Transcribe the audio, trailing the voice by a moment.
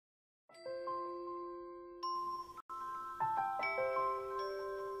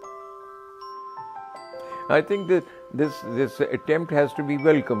I think that this attempt has to be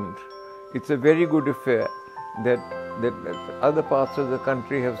welcomed. It's a very good affair that other parts of the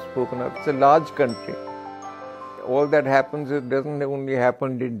country have spoken up. It's a large country. All that happens, it doesn't only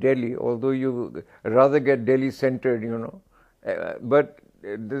happen in Delhi, although you rather get Delhi centered, but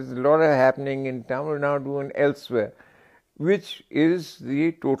there's a lot happening in Tamil Nadu and elsewhere, which is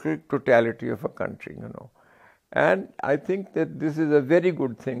the totality of a country, And I think that this is a very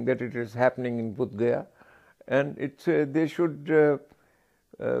good thing that it is happening in Bodhgaya, and they should.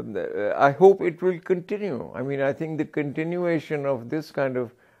 I hope it will continue. I mean, I think the continuation of this kind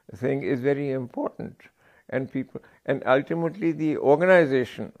of thing is very important, and ultimately the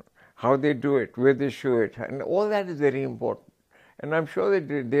organization, how they do it, where they show it, and all that is very important. And I'm sure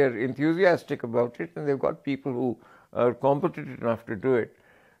that they are enthusiastic about it, and they've got people who are competent enough to do it.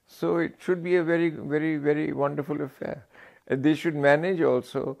 So it should be a very, very, very wonderful affair. And they should manage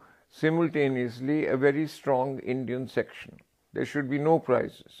also simultaneously a very strong Indian section. There should be no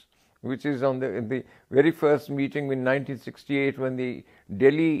prizes, which is in the very first meeting in 1968 when the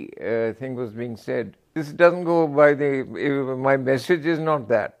Delhi thing was being said. This doesn't go by my message is not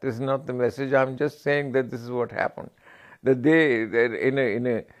that. This is not the message. I'm just saying that this is what happened. That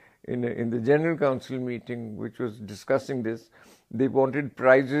in the General Council meeting, which was discussing this, they wanted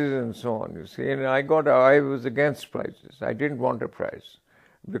prizes and so on, you see. And I was against prizes. I didn't want a prize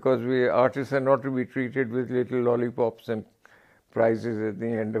because artists are not to be treated with little lollipops and prizes at the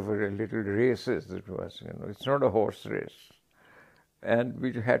end of a little race, as it was. It's not a horse race. And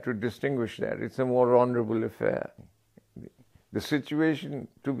we had to distinguish that. It's a more honorable affair. The situation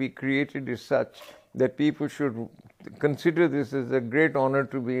to be created is such that people should consider this as a great honor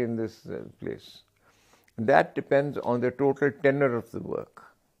to be in this place. That depends on the total tenor of the work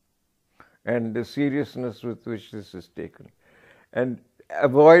and the seriousness with which this is taken. And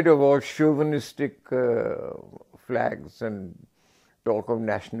avoid of all chauvinistic flags and talk of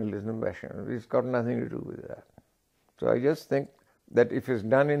nationalism. It's got nothing to do with that. So I just think that if it's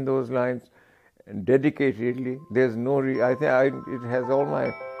done in those lines and dedicatedly, there's no it has all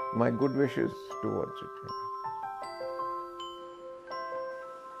my good wishes towards it.